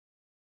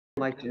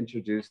I'd like to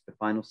introduce the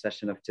final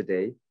session of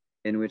today,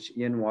 in which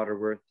Ian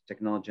Waterworth,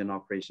 Technology and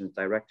Operations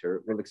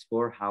Director, will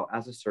explore how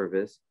as a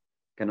service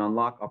can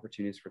unlock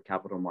opportunities for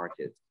capital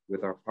markets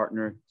with our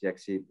partner,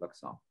 DXC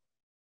Luxoft.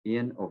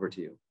 Ian, over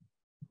to you.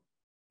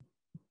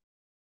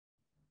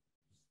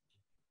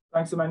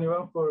 Thanks,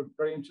 Emmanuel, for a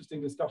very interesting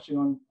discussion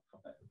on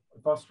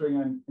fostering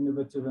an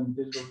innovative and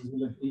digital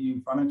resilient EU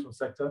financial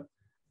sector.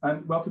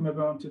 And welcome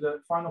everyone to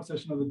the final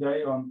session of the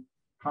day on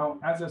how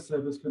as a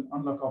service can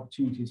unlock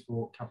opportunities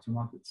for capital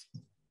markets.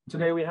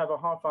 Today we have a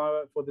half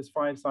hour for this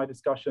fireside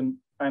discussion,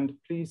 and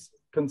please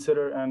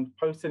consider and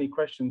post any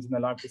questions in the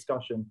live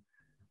discussion,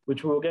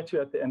 which we will get to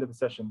at the end of the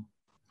session.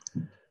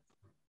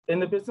 In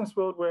the business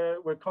world,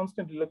 where we're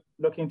constantly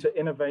looking to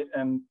innovate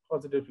and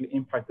positively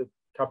impact the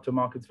capital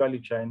markets value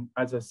chain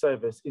as a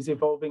service is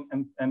evolving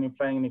and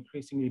playing an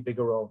increasingly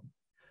bigger role.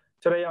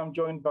 Today, I'm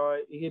joined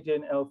by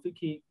Ihedine El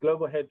Fiki,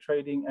 Global Head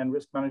Trading and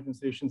Risk Management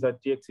Solutions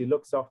at DXC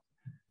Luxoft.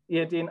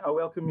 Ihedine, I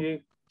welcome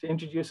you to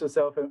introduce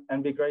yourself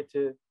and be great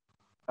to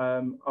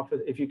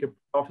if you could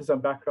offer some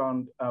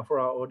background for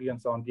our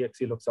audience on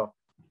DXC Luxoft.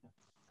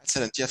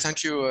 Excellent. Yeah,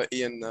 thank you,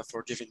 Ian,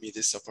 for giving me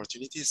this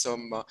opportunity. So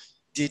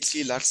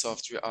DXC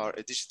Luxoft, we are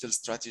a digital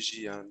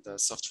strategy and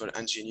software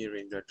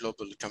engineering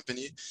global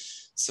company.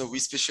 So we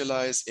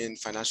specialize in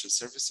financial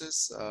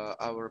services.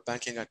 Our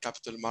banking and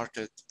capital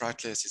market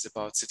practice is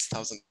about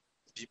 6,000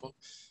 people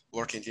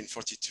working in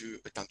 42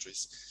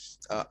 countries.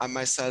 I'm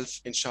myself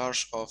in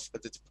charge of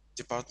the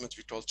department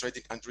we call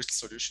Trading and Risk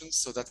Solutions.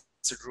 So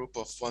that's a group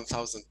of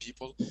 1,000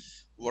 people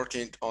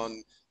working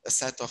on a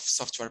set of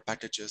software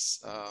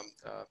packages,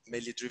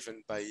 mainly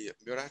driven by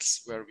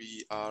Murex, where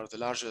we are the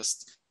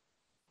largest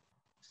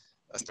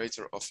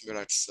operator of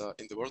Murex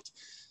in the world.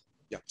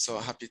 Yeah, so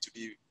happy to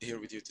be here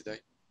with you today.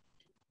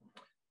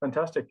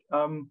 Fantastic.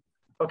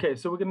 Okay,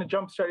 so we're going to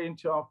jump straight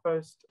into our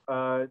first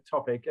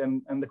topic.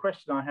 And the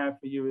question I have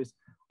for you is,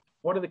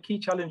 what are the key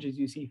challenges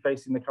you see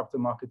facing the capital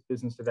markets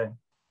business today?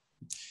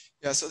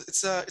 Yeah, so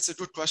it's a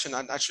good question,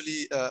 and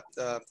actually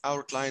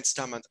our clients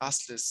come and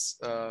ask this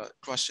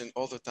question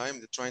all the time.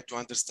 They're trying to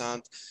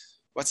understand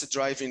what's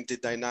driving the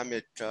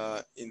dynamic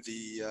in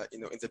the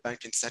in the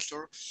banking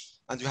sector,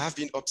 and we have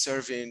been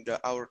observing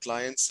our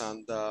clients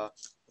and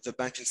the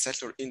banking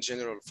sector in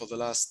general for the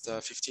last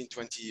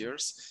 15-20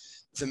 years.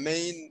 The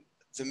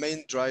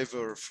main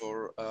driver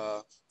for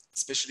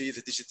especially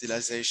the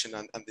digitalization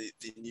and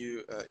the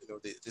new,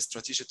 the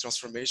strategic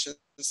transformations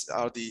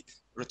are the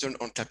return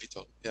on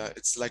capital. Yeah,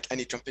 it's like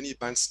any company,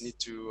 banks need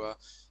to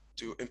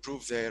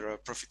improve their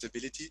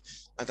profitability,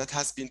 and that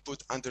has been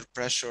put under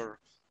pressure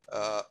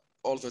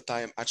all the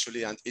time,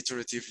 actually, and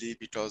iteratively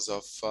because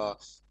of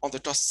on the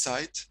cost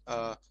side,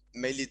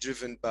 mainly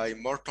driven by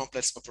more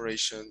complex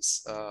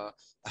operations, a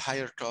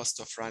higher cost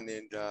of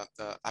running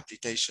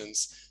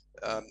applications.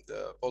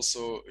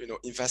 Also,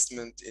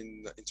 investment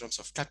in terms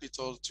of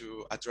capital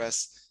to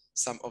address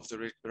some of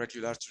the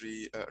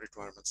regulatory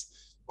requirements.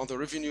 On the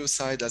revenue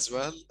side as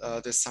well,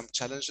 there's some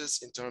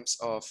challenges in terms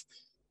of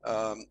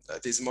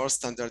there's more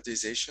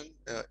standardization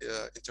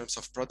in terms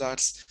of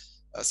products,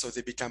 so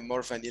they become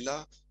more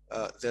vanilla.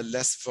 There are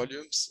less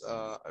volumes,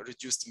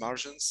 reduced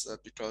margins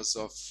because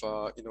of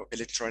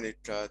electronic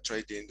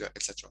trading,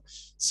 etc.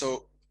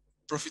 So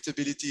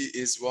profitability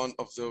is one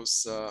of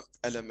those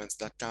elements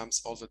that comes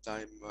all the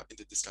time in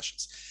the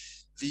discussions.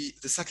 The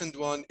second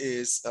one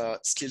is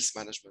skills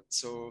management.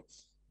 So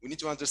we need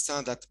to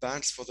understand that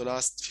banks for the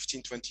last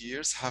 15-20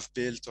 years have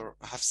built or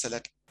have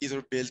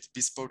either built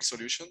bespoke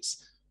solutions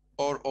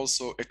or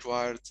also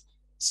acquired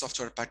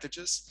software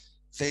packages.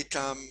 They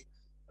come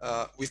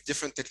with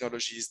different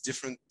technologies,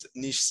 different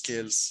niche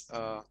skills.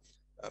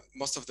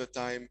 Most of the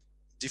time,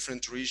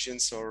 different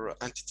regions or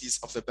entities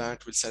of the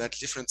bank will select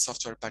different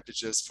software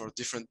packages for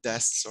different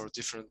desks or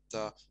different,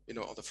 on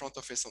the front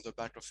office, on the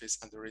back office,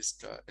 and the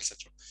risk,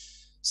 etc.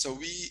 So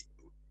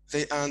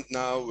they end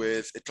now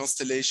with a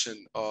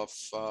constellation of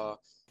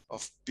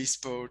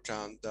bespoke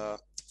and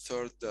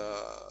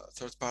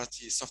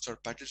third-party software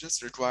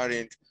packages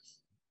requiring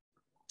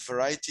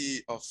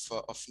variety of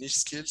niche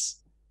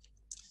skills,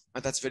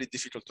 and that's very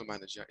difficult to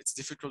manage. Yeah, it's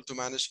difficult to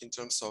manage in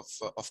terms of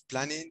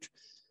planning.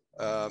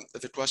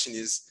 The question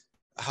is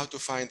how to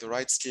find the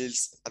right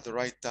skills at the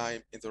right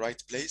time in the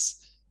right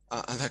place,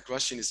 and that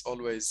question is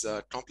always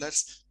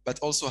complex, but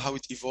also how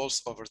it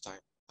evolves over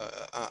time.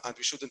 And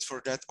we shouldn't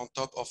forget, on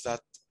top of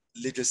that,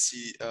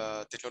 legacy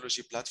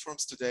technology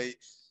platforms today,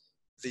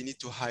 they need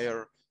to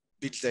hire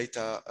big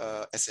data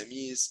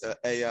SMEs,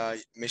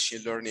 AI,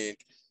 machine learning,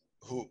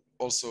 who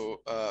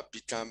also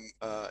become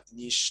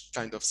niche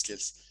kind of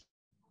skills.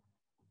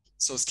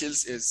 So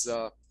skills is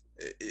a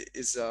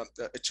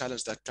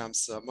challenge that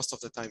comes most of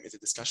the time in the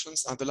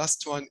discussions. And the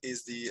last one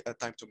is the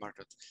time to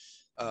market.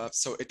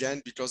 So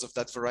again, because of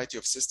that variety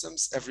of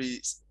systems,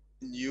 every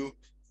new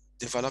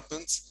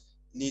development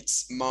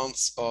needs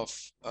months of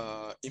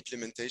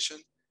implementation.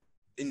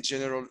 In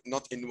general,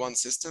 not in one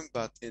system,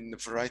 but in a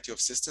variety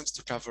of systems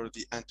to cover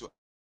the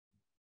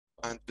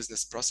end-to-end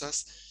business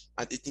process.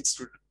 And it needs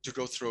to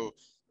go through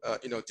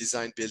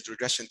design, build,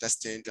 regression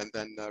testing, and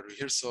then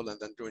rehearsal, and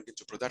then going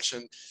into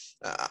production.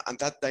 And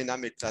that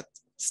dynamic, that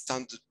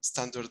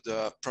standard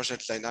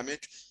project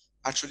dynamic,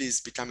 actually is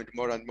becoming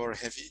more and more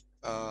heavy.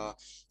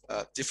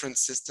 Different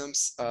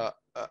systems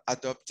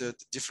adopted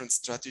different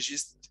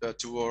strategies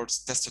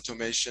towards test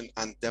automation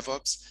and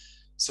DevOps.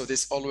 So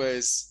there's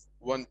always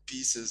one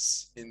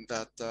pieces in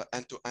that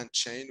end-to-end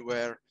chain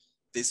where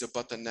there's a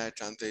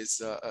bottleneck and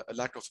there's a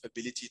lack of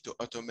ability to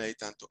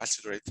automate and to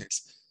accelerate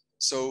things.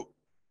 So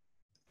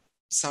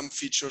some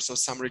features or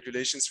some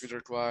regulations will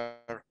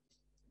require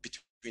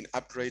between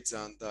upgrades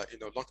and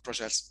long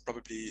projects,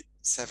 probably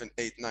 7,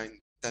 8,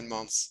 9, 10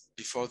 months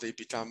before they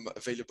become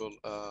available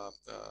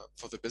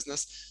for the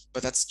business.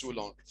 But that's too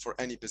long for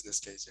any business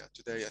case. Yeah,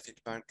 today I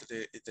think bank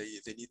they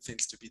need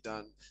things to be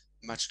done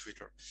much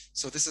quicker.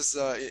 So this is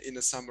in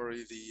a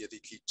summary the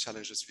key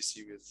challenges we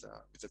see with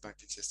the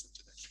banking system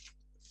today.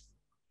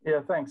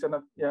 Yeah, thanks. And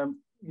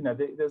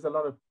there's a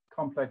lot of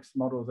complex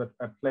models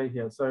at play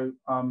here. So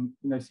so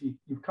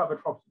you've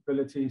covered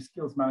profitability,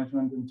 skills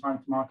management, and time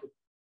to market.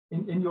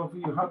 In your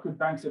view, how could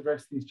banks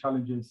address these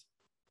challenges?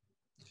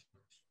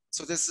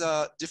 So there's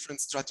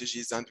different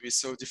strategies, and we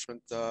saw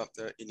different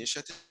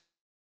initiatives,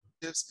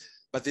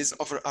 but there's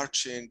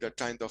overarching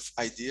kind of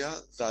idea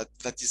that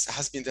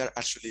has been there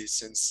actually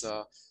since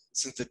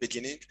the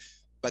beginning,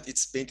 but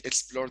it's being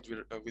explored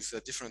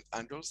with different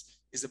angles,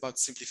 is about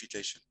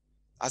simplification.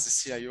 As a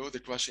CIO, the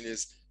question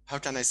is, how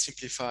can I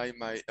simplify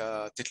my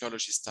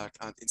technology stack,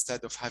 and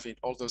instead of having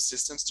all those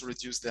systems, to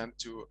reduce them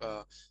to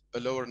a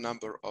lower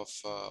number of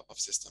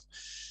systems.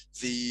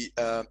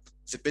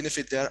 The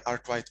benefit there are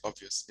quite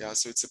obvious. Yeah,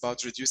 so it's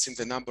about reducing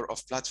the number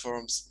of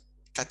platforms,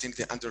 cutting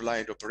the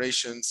underlying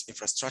operations,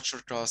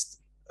 infrastructure costs,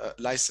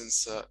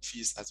 license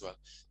fees as well.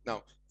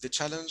 Now, the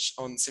challenge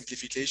on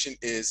simplification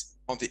is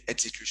on the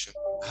execution,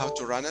 how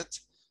to run it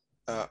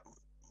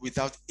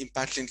without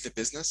impacting the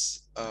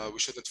business. We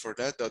shouldn't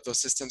forget that those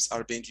systems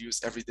are being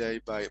used every day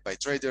by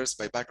traders,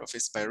 by back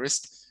office, by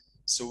risk.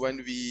 So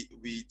when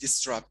we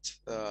disrupt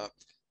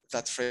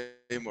that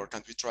framework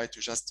and we try to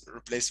just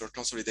replace or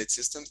consolidate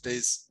systems,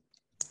 there's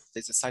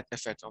a side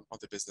effect on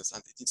the business,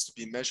 and it needs to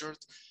be measured,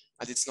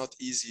 and it's not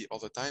easy all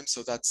the time.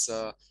 So that's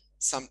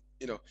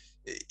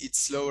it's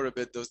slower a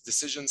bit, those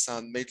decisions,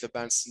 and make the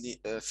banks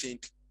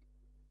think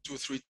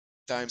 2-3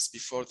 times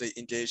before they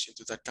engage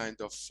into that kind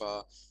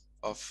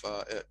of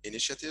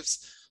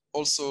initiatives.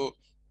 Also,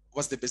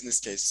 what's the business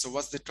case? So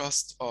what's the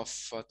cost of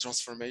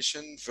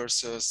transformation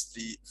versus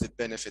the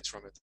benefit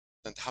from it,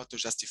 and how to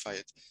justify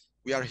it?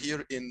 We are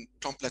here in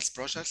complex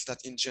projects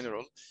that in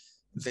general,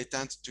 they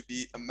tend to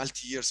be a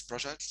multi-years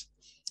project.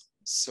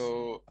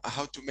 So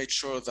how to make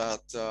sure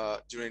that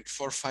during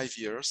 4 or 5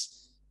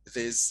 years,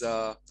 there's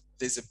a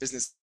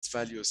business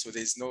value. So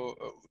there's no,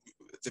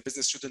 the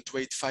business shouldn't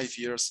wait 5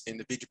 years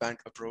in a big bank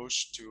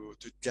approach to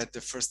get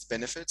the first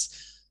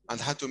benefits,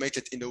 and how to make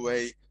it in a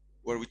way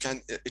where we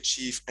can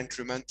achieve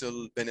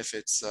incremental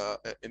benefits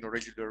in a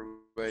regular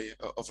way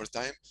over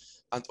time.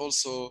 And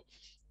also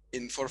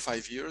in 4 or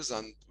 5 years,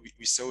 and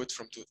we saw it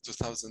from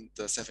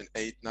 2007,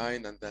 8,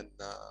 9, and then,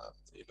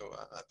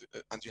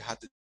 and you had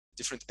the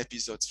different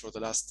episodes for the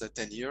last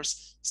 10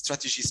 years,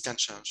 strategies can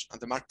change, and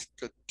the market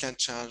can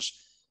change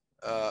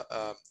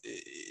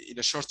in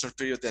a shorter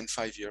period than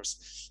 5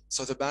 years.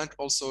 So the bank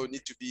also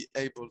need to be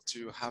able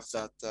to have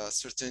that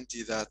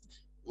certainty that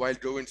while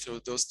going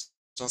through those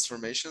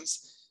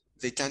transformations,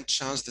 they can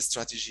change the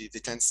strategy,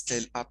 they can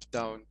scale up,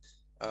 down,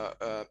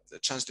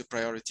 change the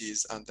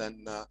priorities, and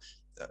then,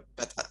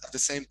 but at the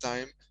same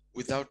time,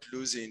 without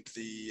losing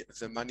the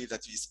money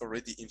that is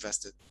already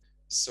invested.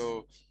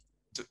 So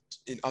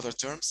in other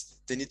terms,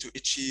 they need to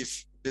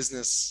achieve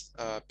business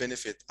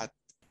benefit at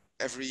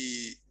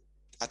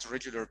a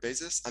regular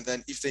basis. And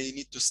then if they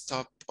need to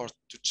stop or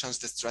to change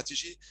the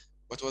strategy,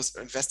 what was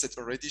invested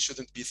already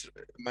shouldn't be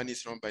money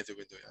thrown by the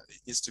window.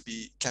 It needs to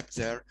be kept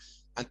there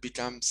and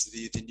becomes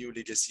the new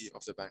legacy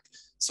of the bank.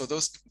 So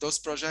those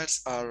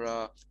projects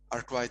are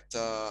quite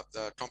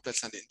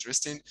complex and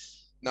interesting.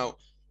 Now,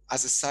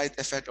 as a side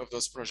effect of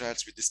those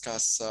projects, we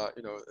discuss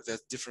the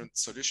different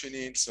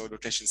solutioning, so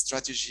location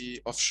strategy,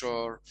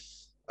 offshore,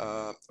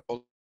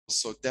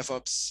 also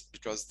DevOps,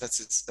 because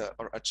that's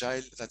or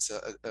agile. That's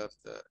a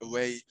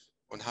way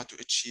on how to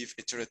achieve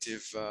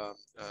iterative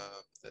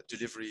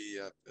delivery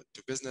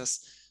to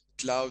business.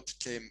 Cloud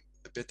came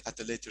a bit at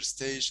a later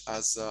stage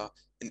as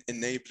an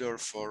enabler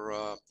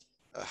for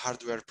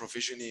hardware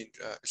provisioning,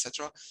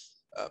 etc.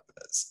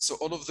 So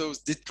all of those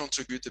did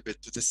contribute a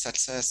bit to the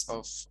success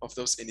of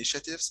those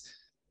initiatives,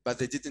 but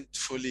they didn't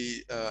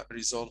fully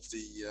resolve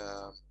the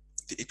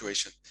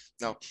equation.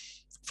 Now,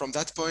 from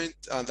that point,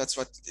 that's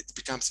what it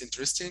becomes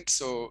interesting.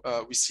 So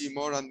we see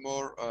more and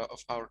more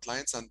of our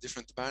clients and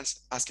different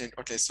banks asking,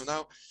 okay, so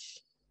now,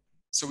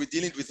 so we're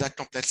dealing with that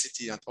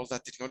complexity and all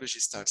that technology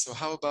stack. So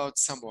how about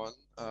someone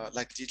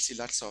like DXC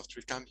Luxoft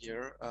will come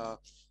here,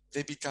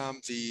 they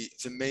become the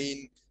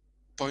main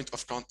point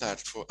of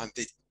contact for, and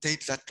they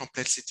take that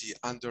complexity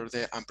under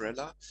their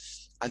umbrella.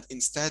 And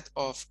instead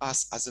of us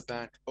as a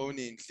bank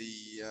owning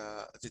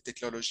the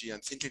technology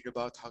and thinking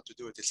about how to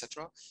do it, etc.,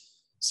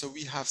 so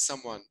we have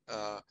someone,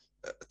 a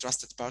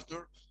trusted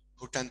partner,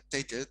 who can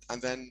take it, and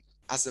then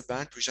as a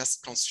bank, we just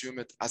consume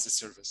it as a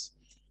service.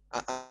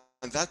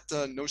 And that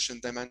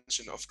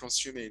dimension of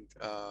consuming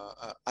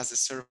as a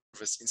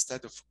service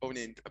instead of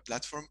owning a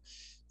platform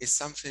is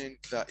something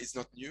that is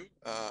not new.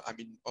 I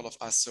mean, all of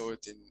us saw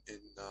it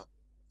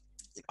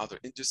in other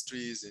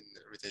industries, in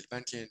retail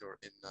banking, or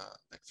in,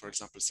 like, for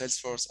example,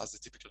 Salesforce as a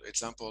typical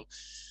example.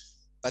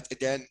 But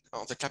again,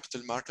 on the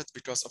capital market,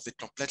 because of the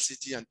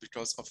complexity and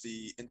because of the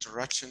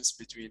interactions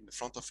between the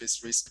front office,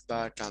 risk,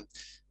 back, and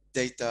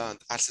data and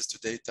access to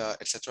data,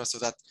 etc., so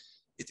that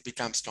it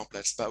becomes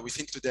complex. But we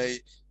think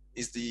today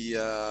is the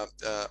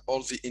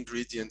all the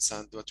ingredients,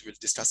 and what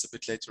we'll discuss a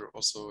bit later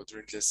also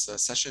during this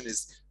session is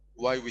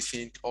why we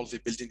think all the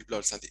building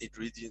blocks and the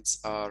ingredients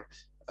are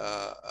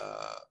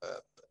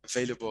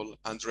available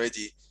and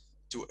ready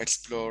to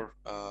explore,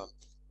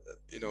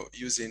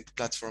 using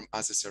platform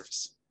as a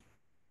service.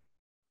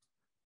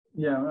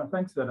 Yeah,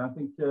 thanks for that. I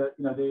think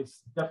there's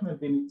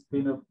definitely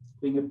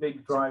been a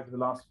big drive the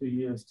last few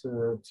years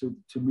to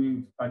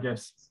move, I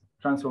guess,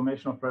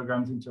 transformational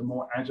programs into a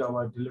more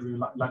agile delivery,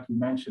 like you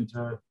mentioned,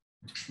 to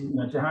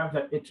have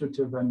that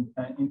iterative and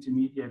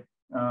intermediate,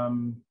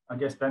 I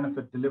guess,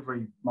 benefit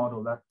delivery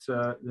model that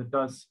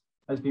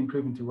has been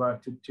proven to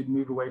work, to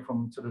move away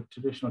from sort of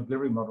traditional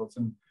delivery models.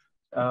 And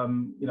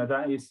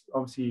that is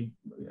obviously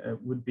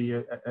would be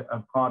a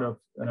part of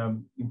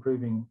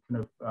improving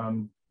kind of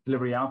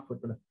delivery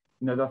output. But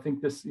I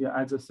think this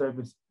as a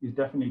service is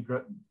definitely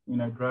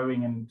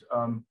growing and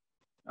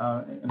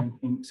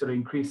sort of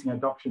increasing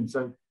adoption.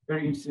 So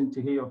very interesting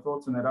to hear your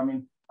thoughts on that. I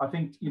mean, I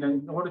think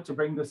in order to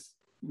bring this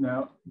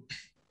to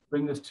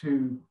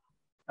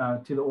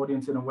the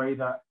audience in a way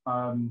that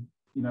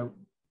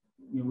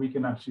we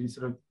can actually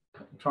sort of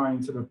try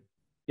and sort of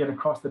get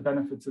across the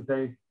benefits that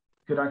they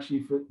could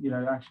actually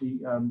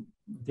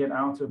get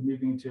out of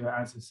moving into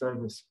as a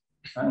service,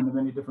 and the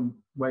many different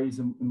ways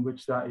in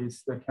which that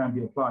can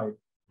be applied.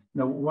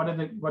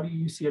 What do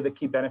you see are the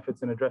key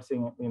benefits in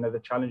addressing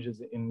the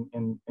challenges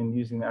in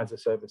using it as a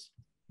service?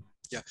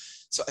 Yeah,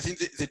 so I think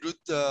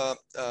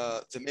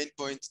the main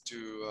point to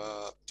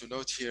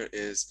note here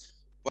is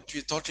what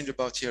we're talking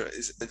about here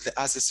is the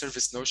as a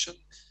service notion.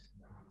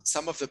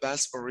 Some of the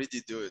banks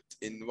already do it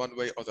in one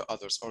way or the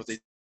others, or they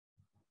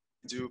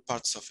do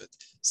parts of it.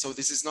 So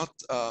this is not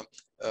a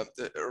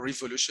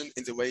revolution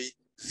in the way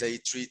they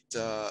treat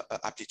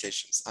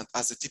applications. And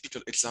as a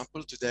typical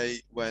example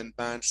today, when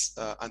banks,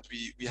 and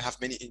we have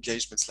many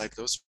engagements like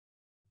those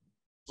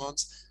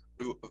ones,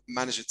 we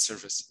manage it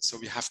service. So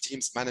we have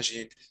teams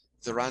managing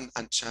the run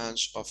and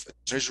change of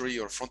treasury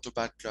or front to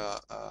back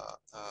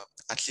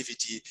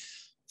activity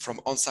from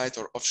on-site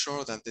or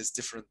offshore. Then there's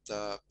different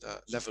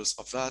levels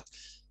of that.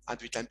 And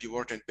we can be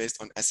working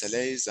based on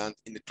SLAs and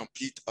in a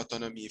complete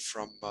autonomy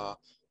from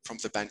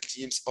the bank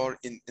teams, or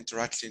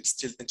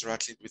still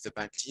interacting with the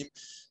bank team.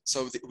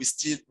 So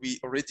we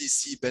already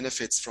see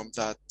benefits from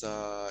that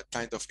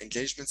kind of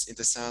engagements, in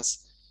the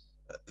sense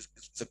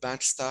the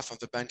bank staff and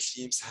the bank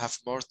teams have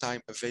more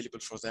time available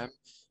for them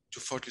to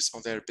focus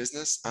on their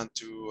business and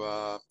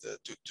to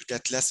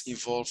get less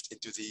involved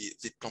into the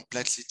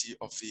complexity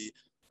of the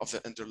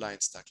underlying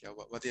stack. Yeah,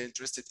 what they're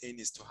interested in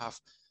is to have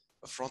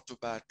a front to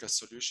back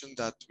solution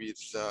that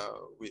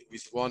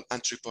with one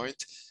entry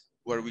point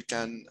where we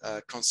can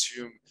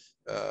consume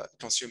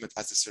it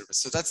as a service.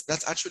 So that's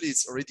actually,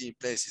 it's already in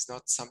place. It's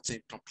not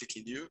something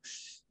completely new.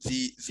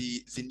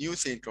 The new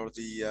thing, or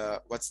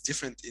what's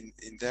different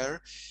in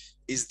there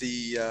is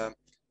the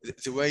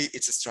way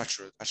it's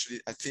structured.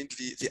 Actually, I think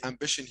the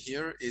ambition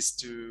here is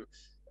to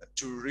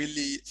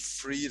really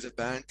free the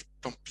bank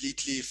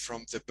completely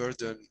from the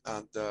burden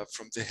and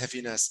from the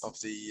heaviness of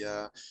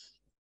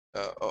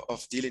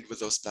dealing with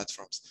those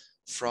platforms,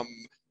 from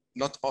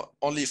not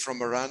only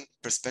from a run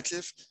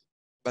perspective,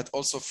 but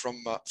also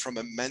from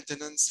a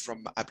maintenance,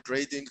 from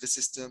upgrading the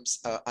systems,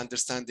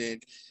 understanding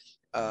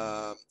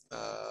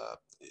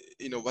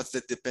what's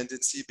the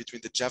dependency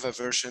between the Java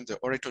version, the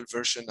Oracle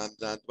version, and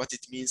then what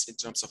it means in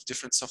terms of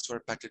different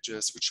software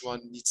packages, which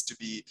one needs to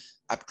be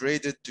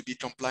upgraded to be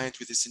compliant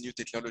with this new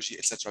technology,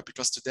 etc.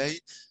 Because today,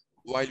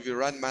 while we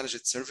run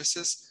managed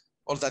services,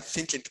 all that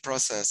thinking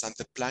process and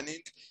the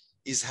planning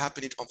is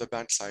happening on the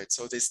bank side.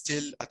 So they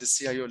still, at the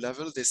CIO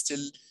level, they're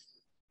still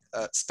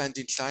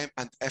spending time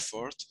and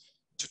effort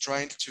to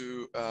trying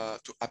to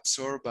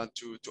absorb and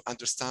to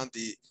understand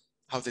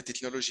how the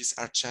technologies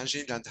are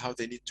changing and how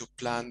they need to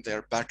plan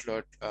their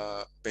backlog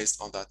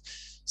based on that.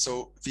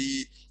 So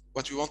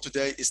what we want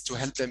today is to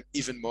help them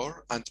even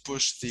more and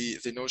push the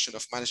notion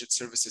of managed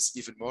services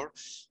even more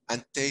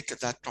and take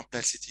that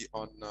complexity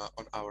on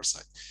our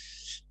side.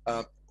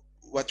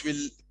 What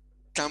will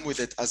come with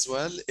it as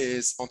well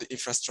is on the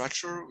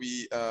infrastructure.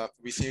 We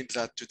think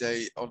that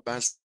today all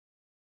banks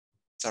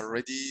are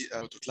ready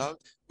to cloud.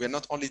 We're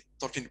not only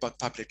talking about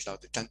public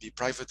cloud, it can be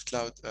private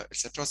cloud,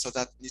 etc. So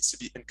that needs to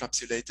be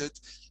encapsulated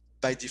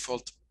by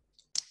default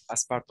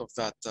as part of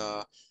that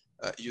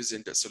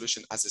using the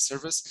solution as a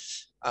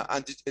service.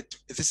 And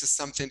this is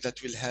something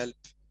that will help,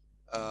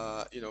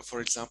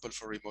 for example,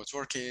 for remote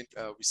working.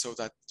 We saw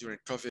that during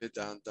COVID,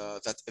 and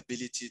that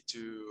ability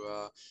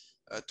to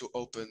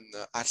open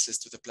access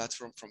to the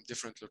platform from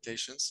different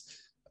locations.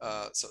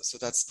 So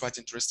that's quite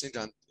interesting,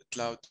 and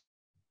cloud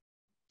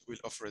will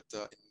offer it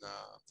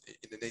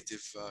in a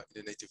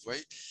native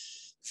way.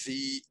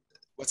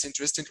 What's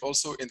interesting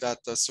also in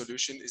that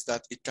solution is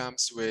that it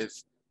comes with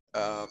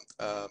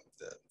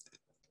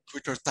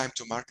quicker time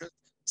to market.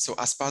 So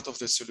as part of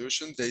the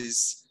solution, there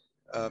is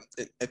an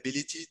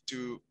ability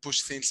to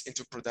push things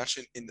into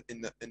production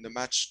in a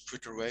much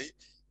quicker way,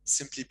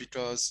 simply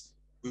because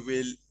we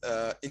will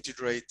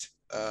integrate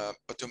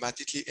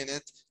automatically in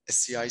it a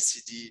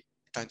CI/CD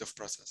kind of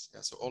process.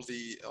 Yeah, so all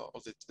the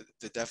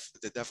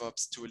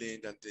DevOps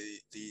tooling and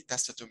the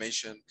test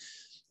automation,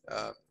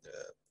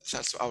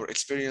 thanks to our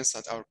experience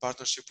and our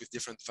partnership with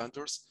different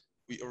vendors,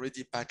 we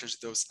already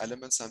packaged those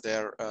elements, and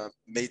they're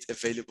made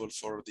available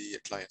for the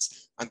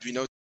clients. And we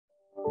know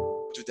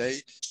today,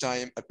 each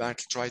time a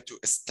bank tries to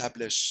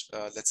establish,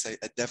 let's say,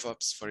 a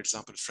DevOps, for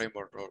example,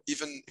 framework, or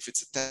even if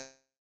it's a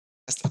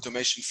test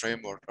automation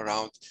framework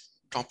around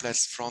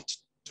complex front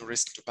to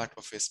risk to back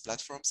office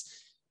platforms,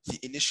 the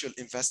initial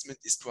investment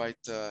is quite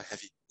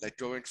heavy, like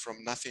going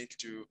from nothing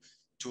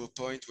to a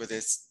point where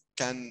they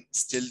can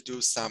still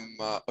do some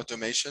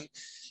automation.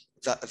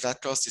 That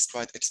cost is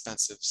quite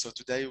expensive. So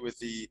today, with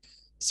the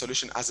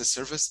solution as a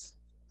service,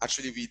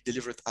 actually we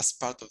deliver it as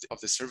part of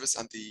the service,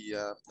 and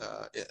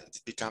it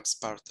becomes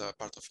part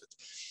of it.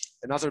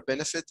 Another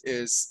benefit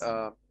is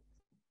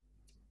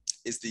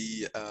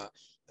the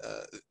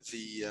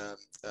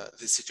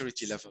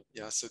security level.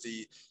 Yeah, so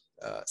the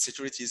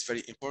security is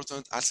very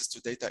important. Access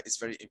to data is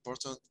very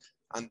important.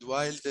 And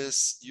while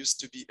this used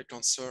to be a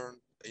concern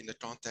in the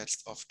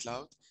context of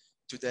cloud,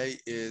 today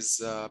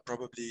is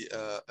probably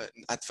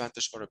an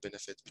advantage or a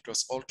benefit,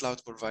 because all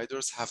cloud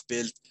providers have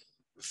built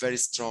very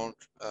strong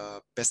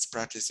best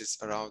practices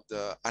around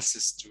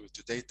access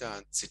to data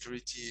and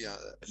security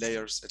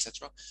layers,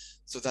 etc.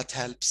 So that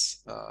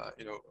helps,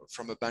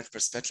 from a bank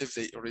perspective,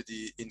 they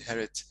already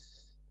inherit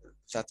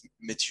that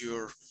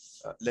mature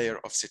layer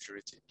of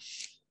security.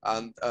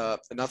 And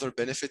another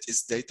benefit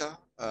is data.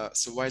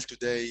 So while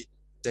today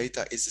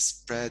data is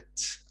spread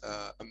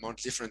among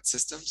different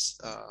systems,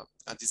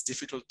 and it's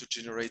difficult to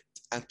generate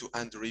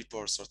end-to-end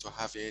reports or to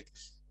have it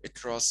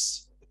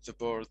across the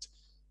board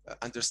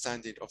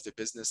understanding of the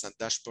business and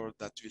dashboard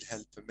that will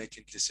help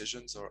making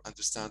decisions or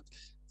understand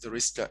the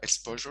risk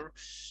exposure.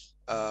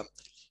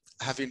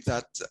 Having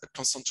that,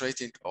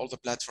 concentrating all the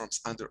platforms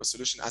under a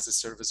solution as a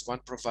service, one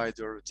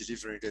provider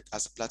delivering it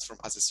as a platform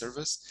as a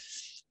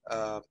service,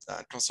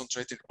 and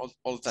concentrating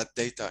all that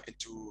data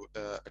into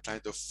a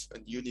kind of a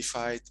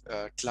unified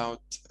cloud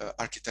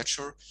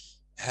architecture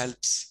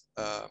helps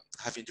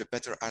having a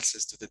better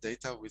access to the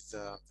data with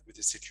a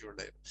secure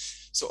layer.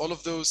 So all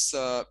of those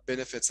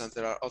benefits, and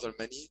there are other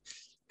many,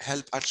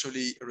 help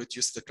actually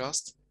reduce the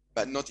cost,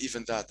 but not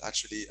even that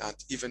actually. And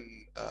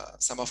even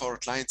some of our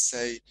clients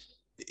say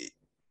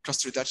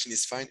cost reduction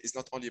is fine. It's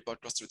not only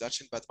about cost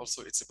reduction, but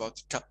also it's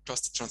about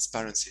cost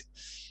transparency.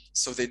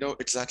 So they know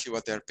exactly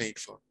what they're paying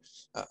for,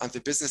 and the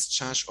business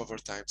change over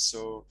time.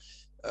 So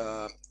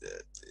the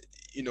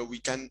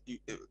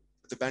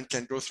bank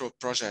can go through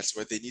projects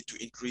where they need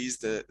to increase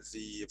the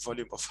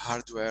volume of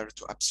hardware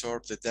to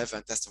absorb the dev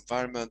and test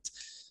environment.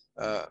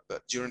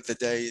 But during the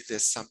day,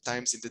 there's some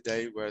times in the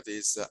day where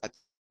there's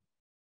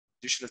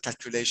additional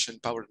calculation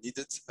power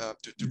needed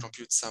to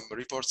compute some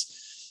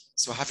reports.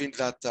 So having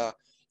that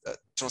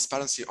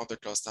transparency on the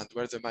cost and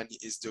where the money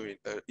is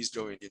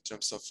going in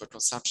terms of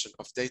consumption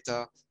of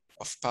data,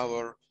 of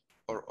power,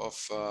 or of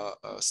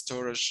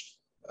storage,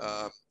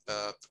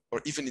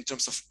 or even in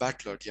terms of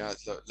backlog. Yeah,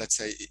 let's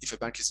say if a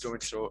bank is going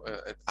through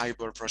an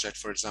IBOR project,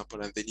 for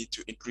example, and they need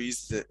to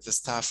increase the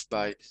staff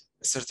by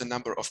a certain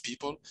number of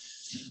people.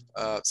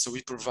 So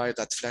we provide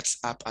that flex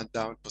up and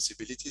down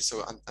possibility.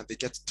 So and they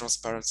get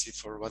transparency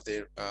for what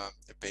they're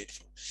paid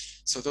for.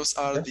 So those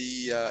are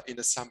in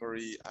a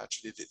summary,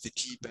 actually the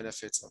key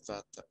benefits of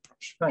that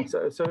approach. Thanks.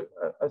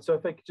 So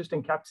if I could just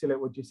encapsulate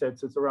what you said,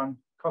 so it's around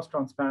cost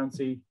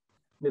transparency,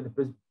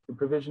 the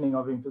provisioning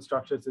of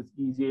infrastructure, so it's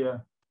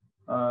easier,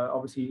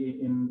 obviously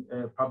in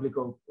public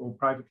or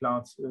private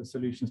cloud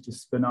solutions to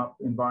spin up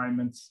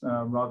environments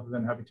rather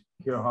than having to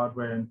procure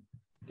hardware and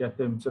get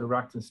them sort of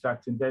racked and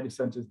stacked in data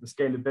centers. The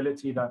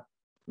scalability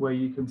where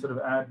you can sort of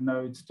add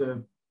nodes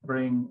to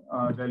bring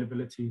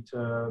availability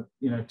to,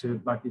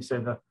 to, like you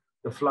said,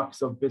 the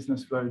flux of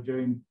business flow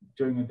during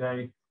a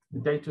day, the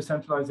data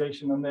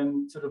centralization, and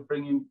then sort of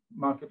bringing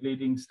market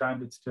leading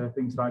standards to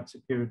things like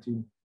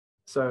security.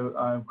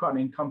 So quite an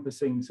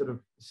encompassing sort of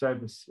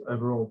service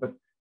overall. But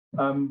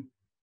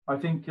I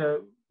think,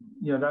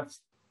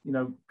 that's,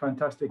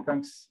 fantastic.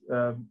 Thanks,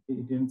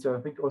 Ian. So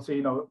I think also,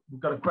 we've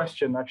got a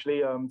question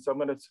actually. So I'm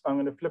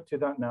going to flip to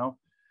that now.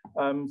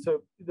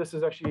 So this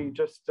is actually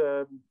just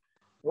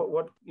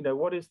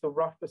what is the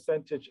rough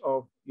percentage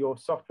of your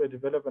software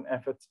development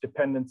efforts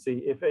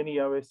dependency, if any,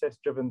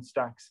 OSS-driven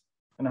stacks,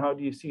 and how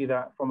do you see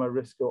that from a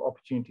risk or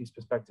opportunities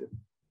perspective?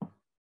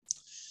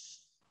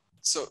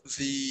 So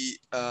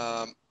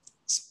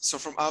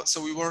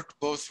so we work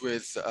both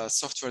with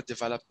software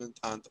development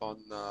and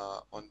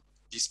on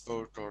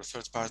bespoke or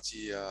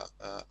third-party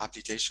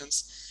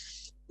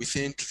applications. We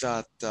think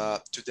that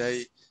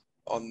today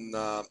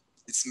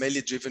it's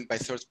mainly driven by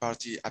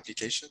third-party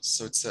applications,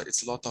 so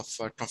it's a lot of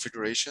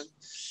configuration,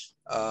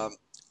 and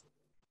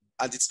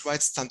it's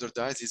quite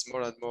standardized. It's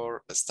more and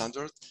more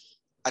standard.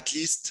 At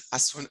least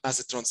as soon as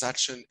a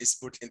transaction is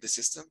put in the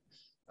system,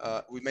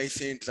 we may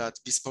think that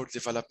bespoke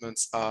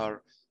developments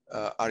are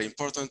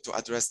important to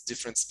address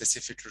different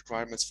specific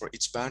requirements for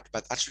each bank,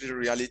 but actually the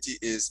reality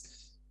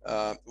is,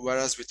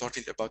 whereas we're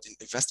talking about an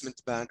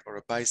investment bank or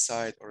a buy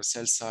side or a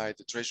sell side,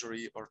 a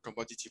treasury or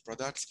commodity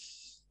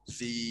products,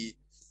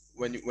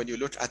 when you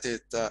look at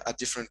it at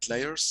different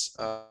layers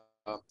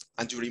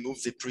and you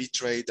remove the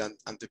pre-trade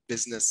and the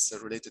business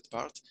related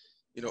part,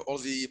 all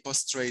the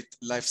post-trade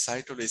life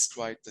cycle is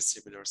quite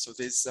similar. So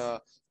there's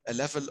a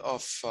level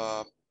of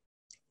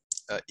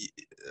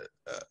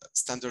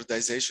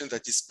standardization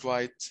that is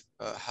quite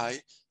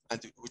high and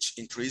which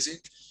increasing.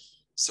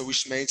 So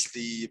which makes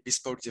the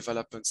bespoke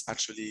developments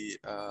actually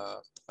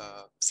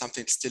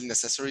something still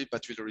necessary,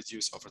 but will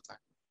reduce over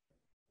time.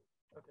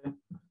 Okay.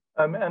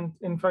 And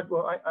in fact,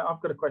 well,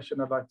 I've got a question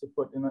I'd like to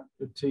put in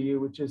to you,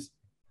 which is,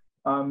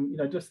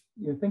 just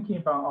thinking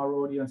about our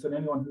audience and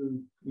anyone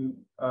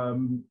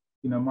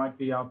who might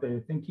be out there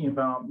thinking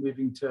about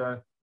moving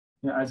to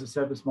as a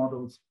service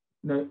models.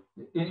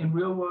 In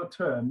real world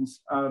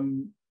terms,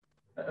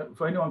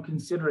 for anyone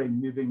considering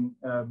moving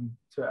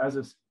to as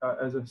a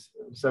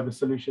service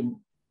solution,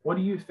 what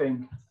do you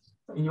think,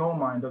 in your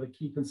mind, are the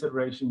key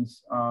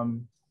considerations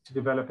to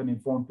develop an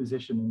informed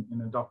position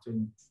in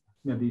adopting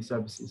these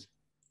services?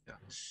 Yeah.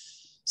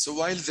 So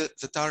while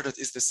the target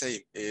is the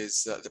same,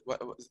 is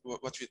what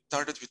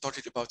we're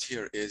talking about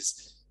here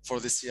is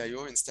for the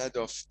CIO, instead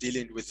of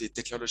dealing with the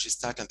technology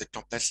stack and the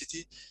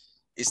complexity,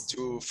 is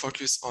to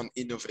focus on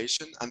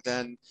innovation and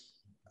then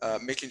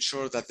making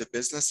sure that the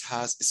business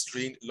has a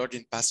screen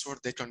login password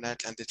they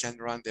connect and they can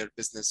run their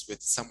business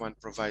with someone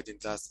providing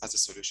that as a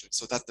solution.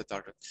 So that's the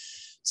target.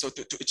 So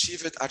to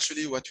achieve it,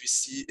 actually what we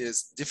see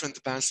is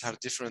different banks have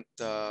different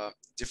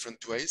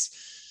ways.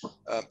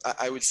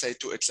 I will say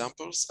two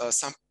examples.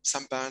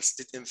 Some banks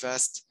did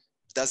invest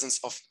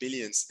dozens of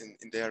billions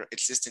in their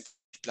existing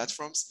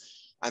platforms,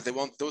 and they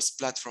want those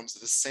platforms,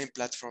 the same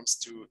platforms,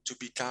 to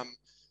become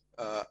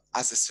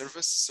as a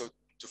service. So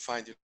to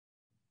find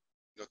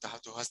how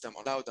to host them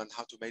aloud and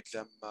how to make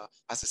them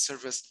as a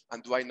service,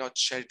 and why not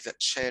share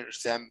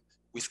them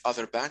with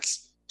other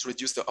banks to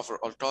reduce the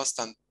overall cost,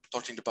 and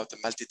talking about the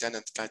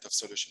multi-tenant kind of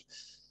solution.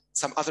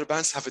 Some other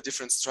banks have a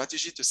different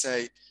strategy to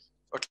say,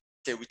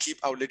 okay, we keep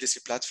our legacy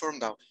platform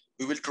now.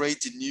 We will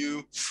create a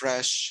new,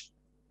 fresh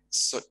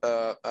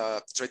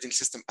trading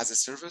system as a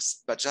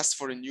service, but just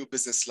for a new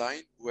business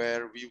line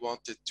where we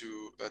wanted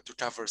to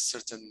cover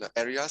certain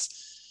areas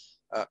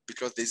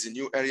because there's a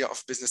new area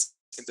of business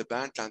in the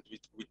bank, and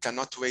we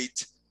cannot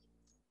wait,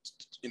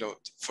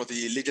 for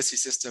the legacy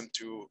system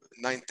to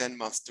 9-10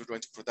 months to go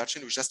into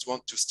production. We just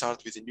want to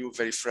start with a new,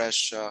 very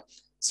fresh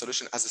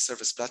solution as a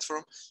service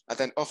platform, and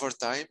then over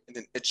time, in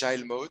an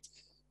agile mode,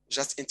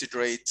 just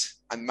integrate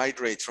and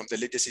migrate from the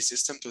legacy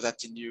system to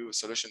that new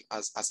solution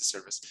as a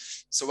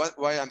service. So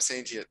why I'm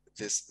saying here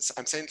this?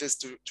 I'm saying this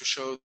to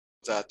show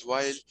that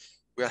while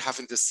we are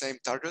having the same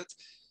target,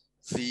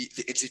 the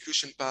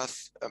execution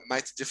path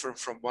might differ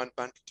from one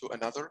bank to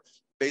another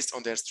based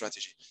on their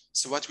strategy.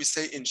 So what we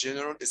say in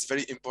general is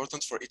very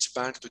important for each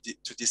bank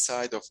to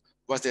decide of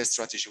what's their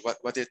strategy,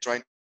 what they're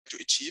trying to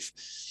achieve.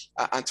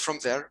 And from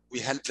there, we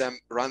help them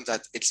run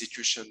that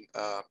execution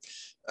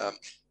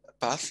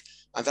path.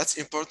 And that's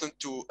important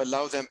to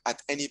allow them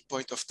at any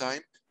point of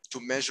time to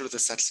measure the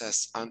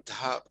success and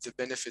have the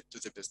benefit to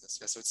the business.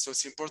 Yeah, so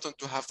it's important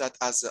to have that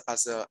as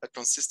a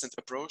consistent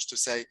approach to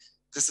say,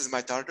 this is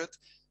my target,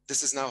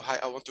 this is now how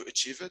I want to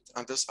achieve it,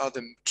 and those are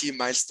the key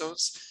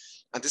milestones.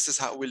 And this is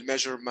how we'll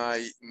measure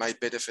my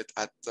benefit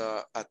at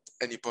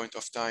any point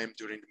of time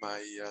during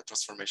my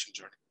transformation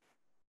journey.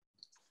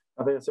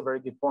 I think that's a very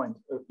good point.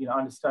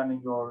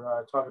 Understanding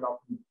your target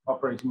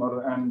operating model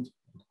and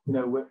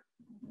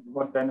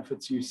what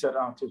benefits you set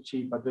out to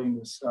achieve by doing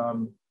this,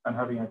 and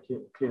having a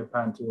clear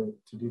plan to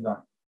do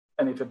that,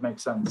 and if it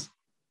makes sense.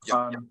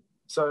 Yep.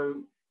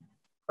 So,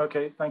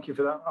 okay, thank you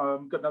for that.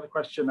 Got another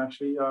question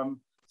actually.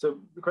 So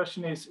the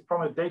question is,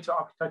 from a data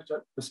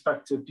architecture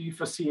perspective, do you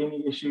foresee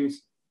any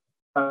issues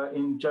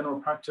in general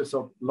practice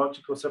of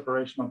logical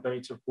separation of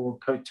data for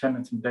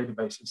co-tenants and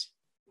databases?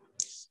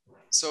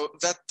 So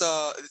that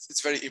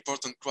it's a very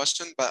important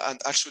question,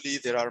 and actually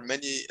there are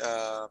many.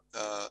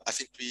 I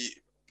think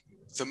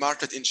the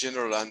market in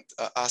general and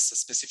us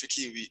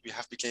specifically, we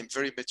have become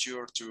very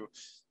mature to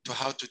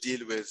how to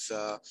deal with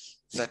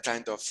that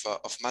kind of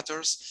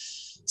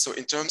matters. So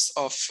in terms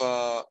of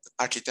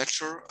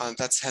architecture, and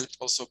that's helped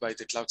also by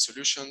the cloud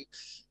solution,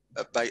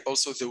 by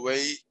also the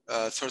way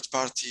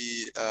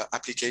third-party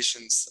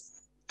applications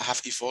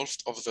have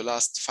evolved over the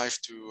last 5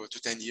 to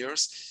 10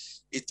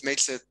 years. It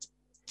makes it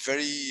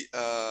very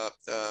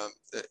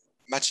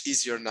much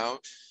easier now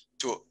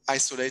to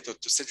isolate or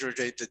to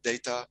segregate the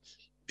data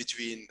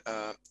between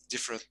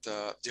different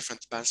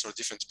banks or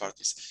different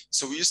parties.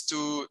 So we used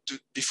to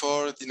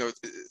before, you know,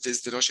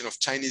 there's the notion of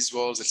Chinese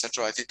walls,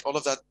 etc. I think all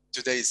of that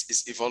today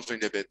is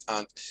evolving a bit.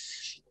 And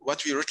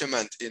what we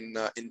recommend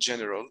in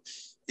general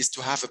is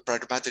to have a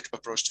pragmatic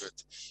approach to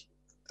it.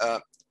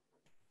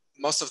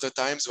 Most of the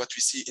times, what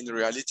we see in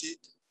reality,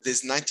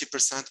 there's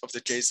 90% of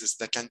the cases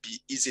that can be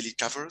easily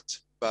covered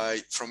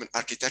from an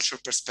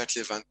architectural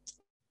perspective and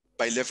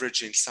by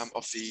leveraging some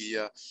of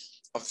the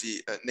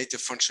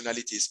native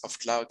functionalities of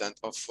cloud and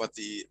of what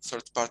the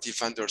third-party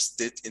vendors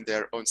did in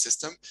their own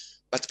system.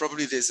 But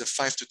probably there's a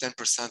 5 to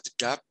 10%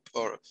 gap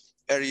or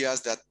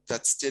areas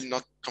that still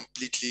not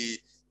completely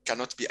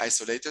cannot be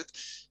isolated.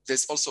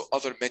 There's also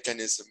other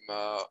mechanism.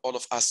 All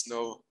of us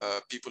know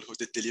people who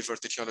did deliver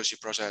technology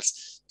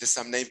projects. There's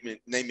some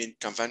naming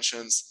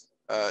conventions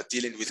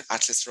dealing with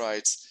access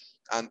rights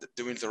and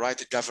doing the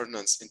right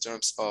governance in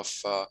terms of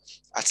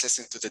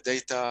accessing to the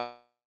data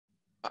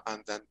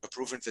and then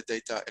approving the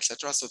data,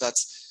 etc. So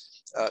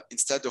that's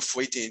instead of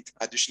waiting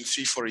additional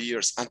 3-4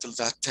 years until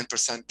that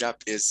 10%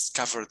 gap is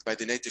covered by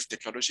the native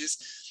technologies,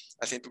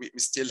 I think we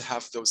still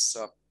have those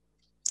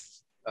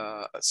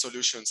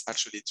solutions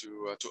actually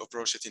to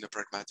approach it in a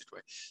pragmatic way.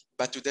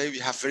 But today we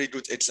have very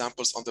good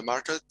examples on the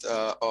market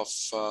of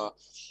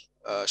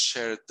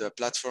shared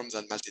platforms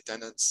and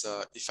multi-tenants.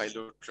 If I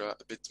look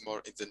a bit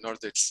more in the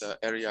Nordics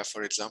area,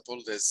 for example,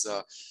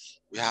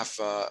 we have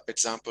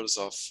examples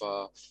of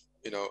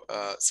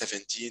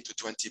 17 to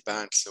 20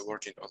 banks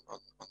working on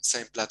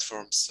same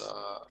platforms,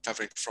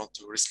 covering front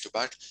to risk to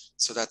back.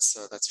 So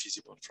that's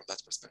feasible from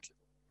that perspective.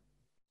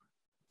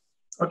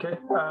 Okay.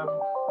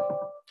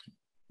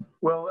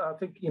 Well, I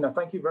think,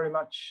 thank you very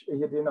much,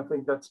 Yadin. I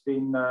think that's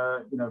been,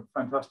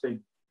 fantastic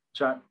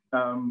chat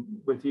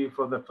with you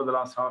for the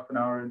last half an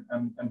hour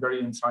and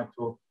very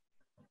insightful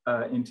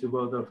into the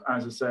world of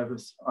as a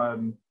service.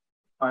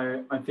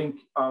 I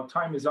think our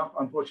time is up,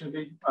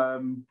 unfortunately.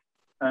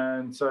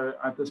 And so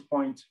at this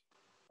point,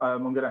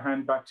 I'm going to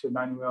hand back to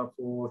Emmanuel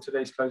for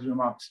today's closing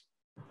remarks.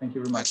 Thank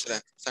you very much.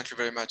 Excellent. Thank you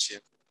very much,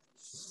 Ian.